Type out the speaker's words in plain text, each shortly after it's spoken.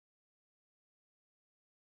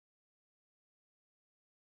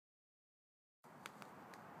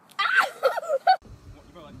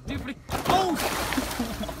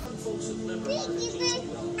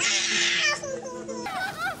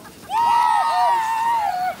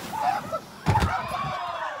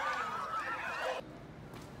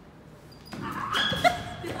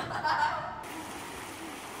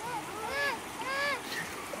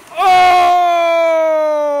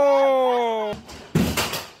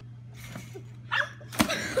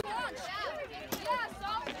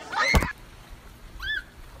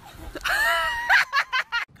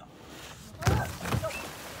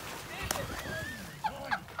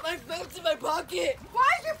My phone's in my pocket! Why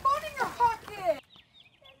is your phone in your pocket?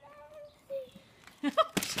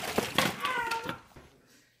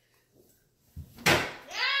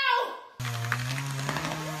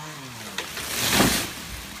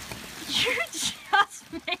 You just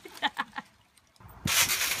made that.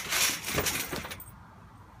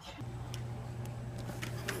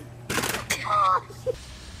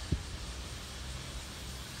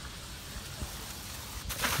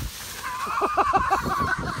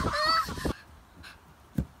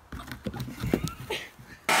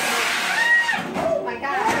 Oh my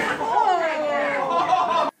god.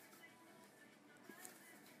 Oh.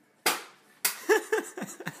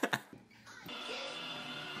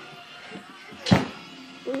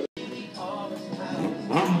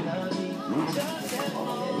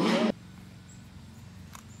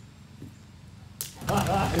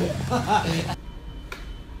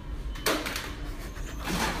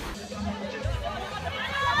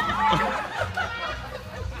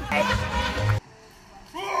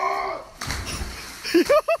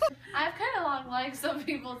 I have kind of long legs, some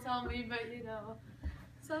people tell me, but you know.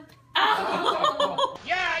 So.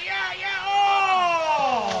 Yeah, yeah, yeah! Oh!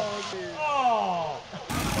 Oh!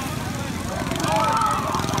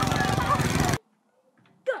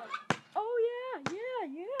 Oh yeah, yeah,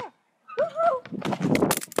 yeah. Woohoo!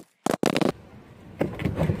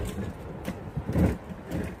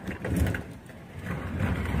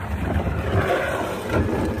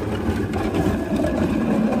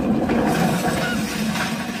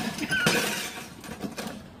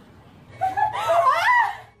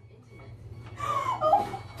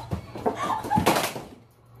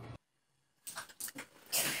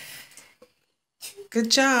 Good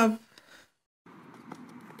job.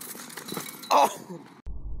 Oh!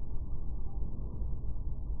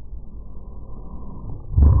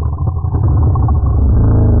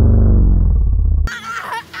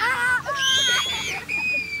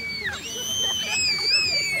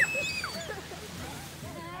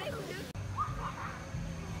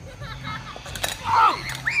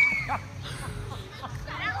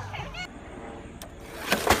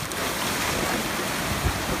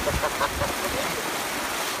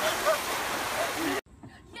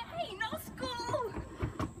 Yay, no school!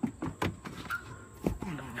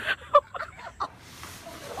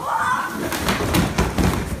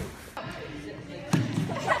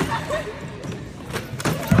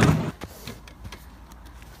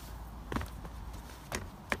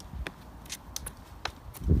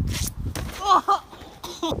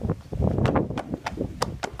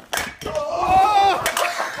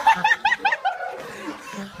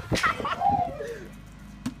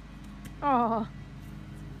 Oh.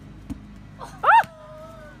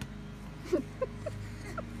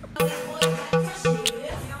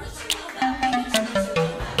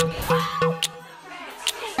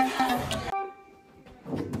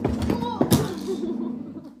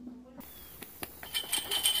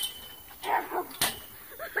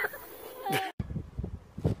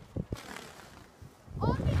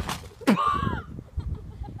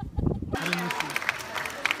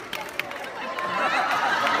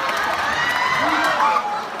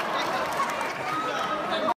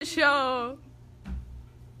 Show.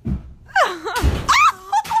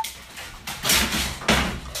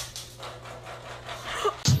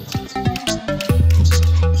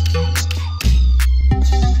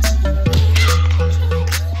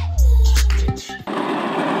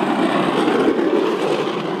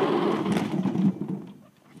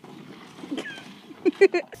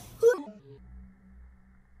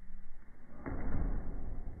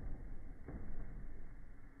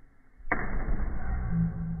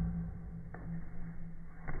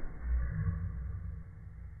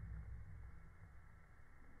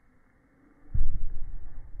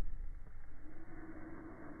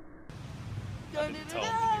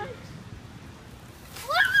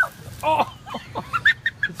 Oh!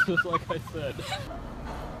 It's just like I said.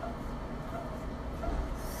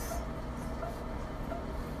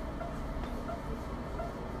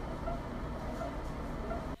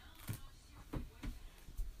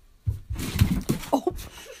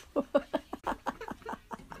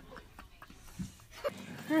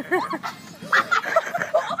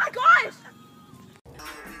 Oh my god!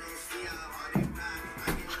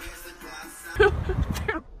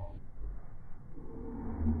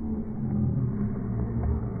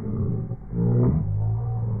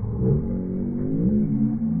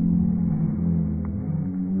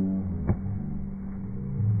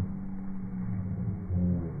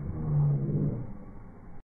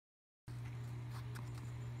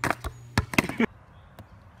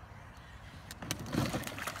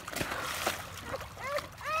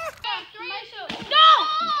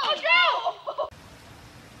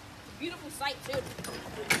 sight too.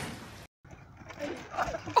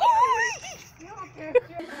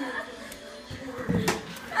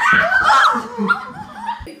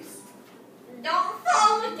 Don't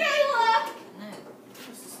fall, Michaela!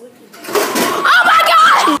 Oh my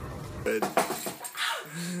God!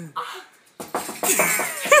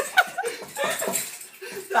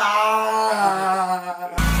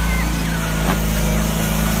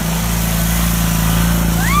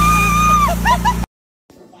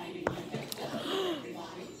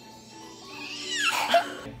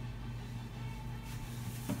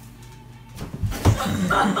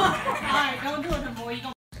 Alright, don't do it no more. You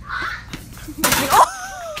don't.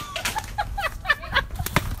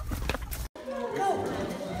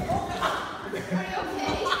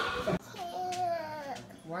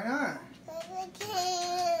 Why not?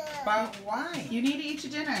 But why? You need to eat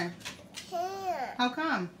your dinner. How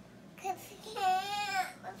come? My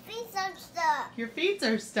feet are stuck. Your feet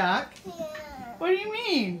are stuck? What do you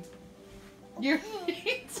mean? Your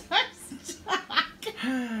feet are stuck.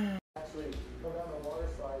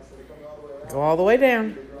 Go all the way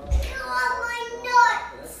down.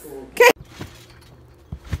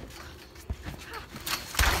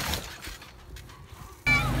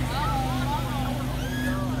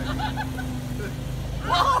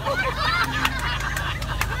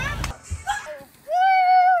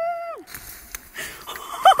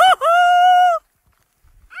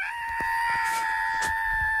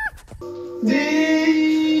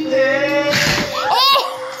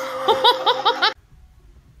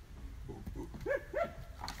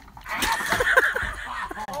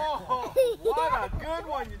 What a good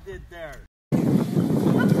one you did there.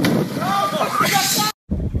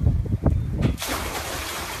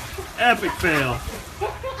 Epic fail.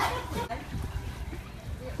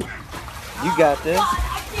 You got this.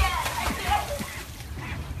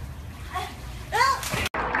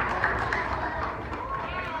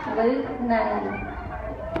 Luke 9.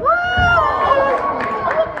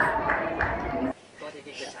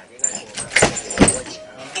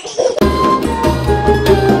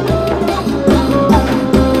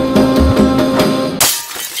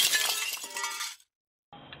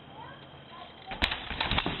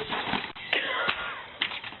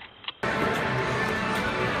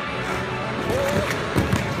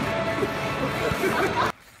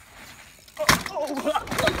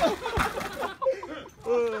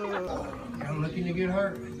 I'm looking to get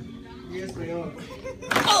hurt. Yes, they are.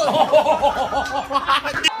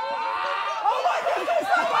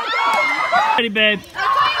 Ready, babe.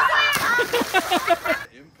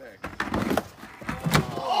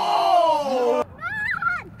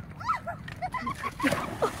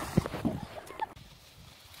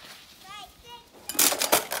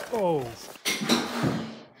 Oh.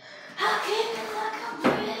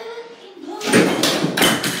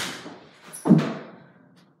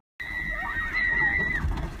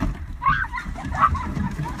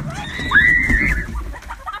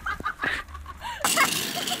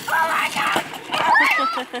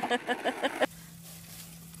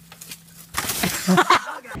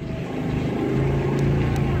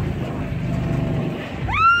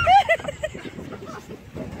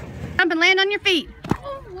 Jump and land on your feet.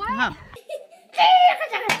 What?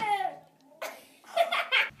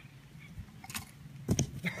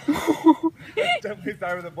 Definitely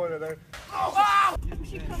start with the boiler there.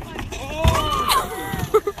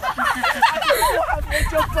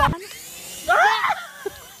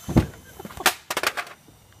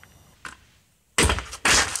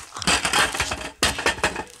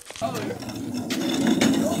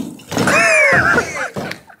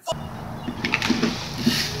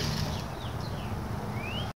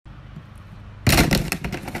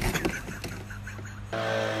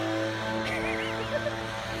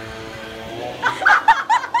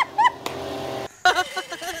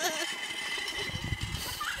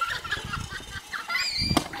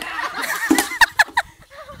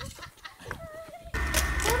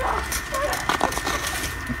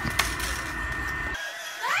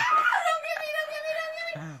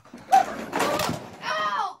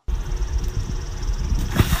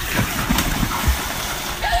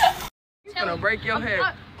 Gonna break your head.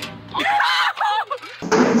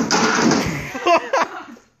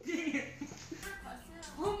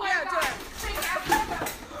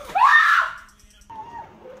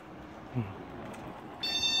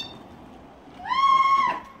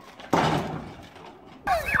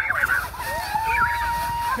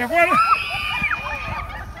 Now, what?